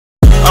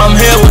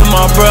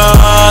my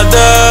brother.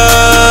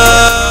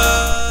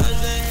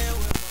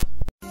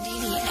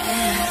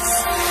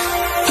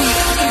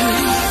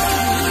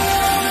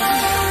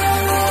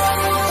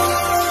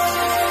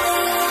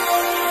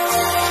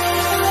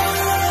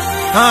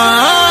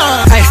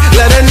 Hey,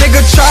 let a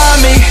nigga try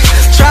me.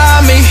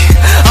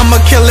 I'ma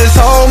kill his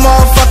whole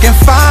motherfucking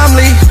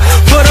family.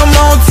 Put him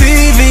on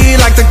TV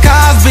like the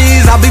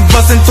Cosby's. I'll be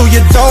busting through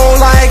your door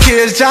like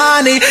here's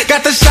Johnny.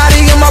 Got the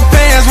shotty in my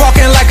pants,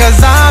 walking like a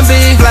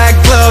zombie. Black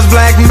gloves,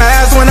 black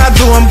mask, when I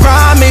do him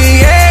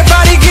grimy.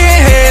 Everybody get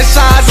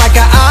headshots like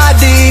an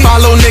ID.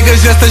 Follow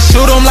niggas just to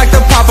shoot them like the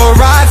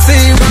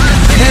paparazzi.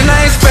 And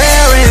I ain't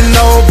sparing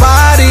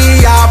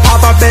nobody. I'll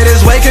pop up at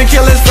his wake and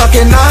kill his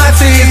fucking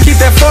aunties. Keep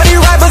that 40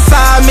 right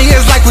beside me,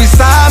 it's like we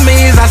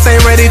Siamese. I say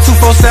ready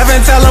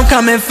 247, tell him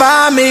come and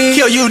find me.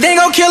 Kill you, they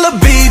gon' kill a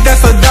beat,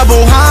 that's a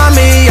double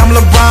homie. I'm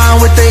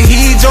LeBron with the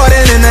Heat,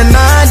 Jordan in the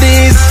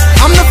 90s.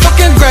 I'm the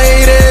fucking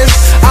greatest,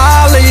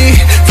 Ali.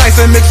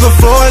 Tyson mixed with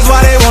Floyd's,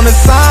 why they wanna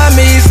sign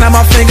me? Snap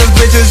my fingers,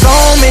 bitches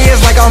on me,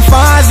 it's like I'm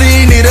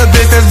Fonzie. Need a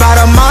bitch that's by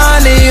the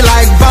money,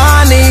 like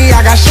Bonnie.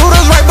 I got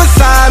shooters right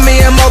beside me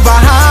and more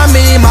behind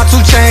me. My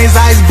 2 chains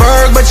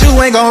iceberg, but you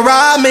ain't gon'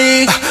 ride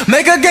me.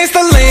 Make a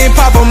gangsta lean,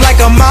 pop 'em like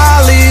a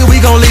Molly.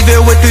 We gon' leave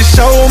it with the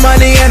show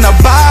money and the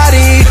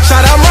body.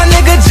 Shout out my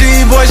nigga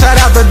G-Boy,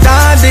 shout out the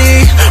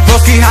Dondi.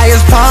 Broski high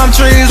as palm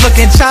trees,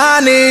 looking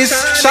Chinese.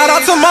 Shout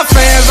out to my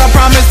fans, I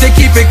promise to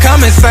keep it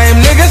coming. Same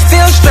niggas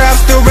still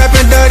strapped, still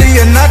reppin' dirty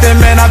or nothing,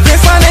 man. I've been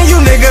signing you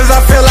niggas,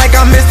 I feel like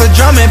I missed the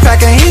drumming.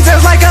 Packing heat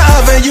just like an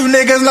oven, you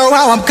niggas know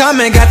how I'm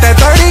coming. Got that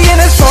 30 in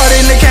this 40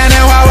 in the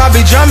cannon while I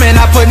be drumming.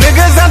 I put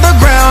niggas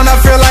underground, I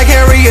feel like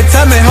Harriet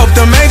Tubman. Hope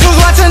them angels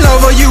watching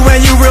over you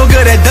and you real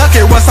good at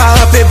ducking. Once I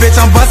up it, bitch,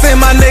 I'm busting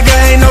my nigga,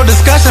 ain't no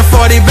discussion.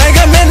 40 bang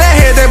him in the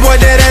head, that boy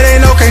dead, that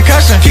ain't no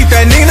concussion. Keep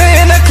that Nina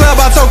in the club,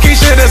 I told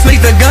Keisha to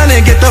sneak the gun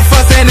and get the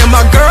fussin'. And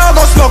my girl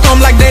gon' smoke him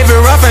like David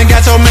Ruffin.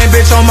 Got your main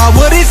bitch on my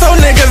woody, so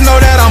niggas know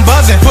that I'm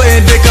buzzing.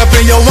 Putting dick up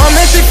in your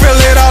woman, she feel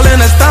it all in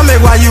her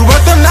stomach. While you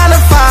work them 9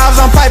 to 5s,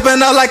 I'm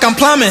piping up like I'm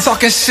plumbing.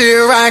 Talking shit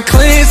right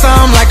clean,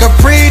 some like a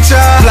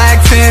preacher.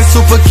 Black 10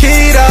 super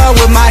keto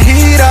with my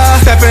heater.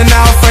 Stepping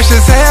out fresh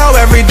as hell,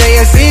 every day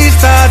it's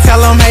Easter. Tell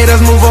them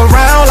haters move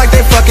around like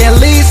they fucking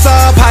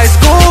Lisa. High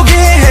school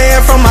getting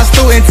hair from my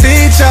student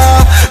teacher.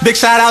 Big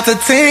shout out to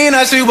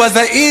Tina, she was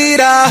a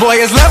eater. Boy,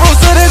 it's levels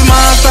to this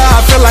monster, I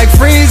feel like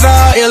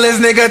Freezer. Illest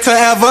nigga to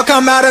ever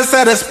come out a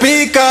set of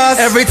speakers.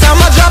 Every time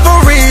I drop a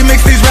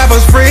remix, these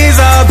rappers freeze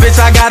up. Bitch,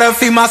 I gotta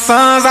feed my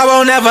sons, I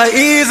won't ever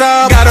ease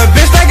up. Got a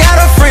bitch that got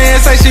a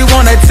friend, say she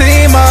wanna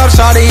team up.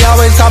 Shawty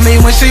always call me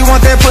when she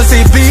want that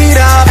pussy beat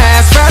up.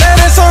 Ass fatter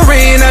than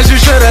Serena's, you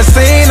should've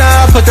seen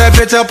her. Put that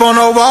bitch up on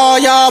the wall,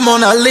 y'all,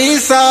 Mona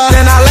Lisa.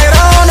 Then I laid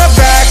her on the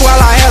back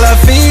while I held her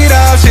feet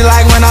up. She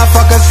like when I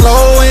fuck her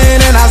slow in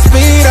and I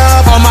speed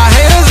up. All my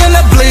haters in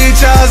the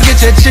bleachers, get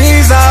your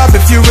cheese up.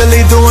 If you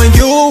really doing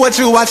you, what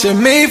you watching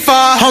me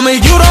for?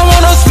 Homie, you don't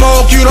want no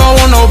smoke, you don't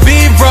want no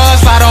beef, bruh.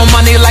 Slide on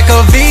money like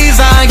a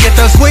Visa and get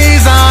the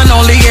squeeze on.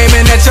 Only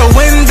aiming at your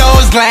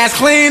windows, glass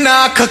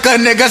cleaner. Cook a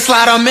nigga,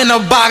 slide him in a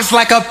box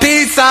like a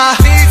pizza.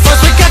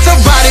 First we catch a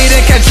body,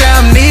 then catch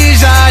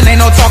amnesia. And ain't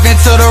no talking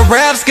to the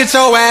refs, get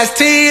your ass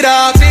teed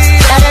up.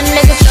 Let a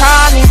nigga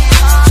try me.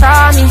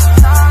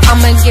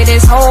 I'ma get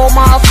his whole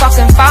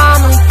motherfucking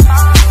family.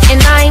 And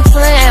I ain't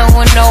playing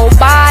with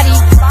nobody.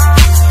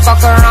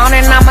 Fuck around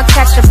and I'ma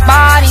catch a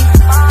body.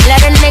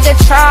 Let a nigga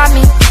try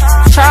me.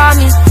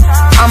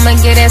 I'ma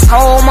get his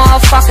whole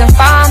motherfucking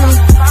family.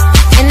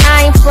 And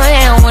I ain't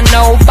playing with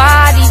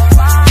nobody.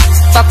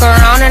 Fuck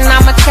around and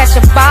I'ma catch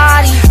a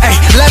body. Hey,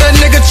 let a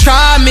nigga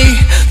try me.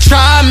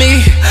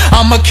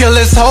 I'ma kill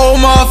his whole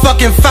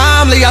motherfucking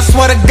family. I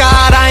swear to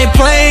God, I ain't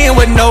playing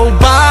with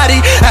nobody.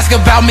 Ask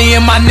about me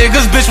and my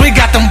niggas, bitch, we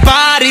got them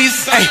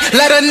bodies. Hey,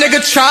 let a nigga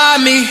try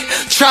me.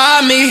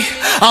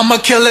 I'ma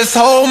kill his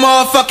whole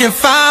motherfucking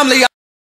family.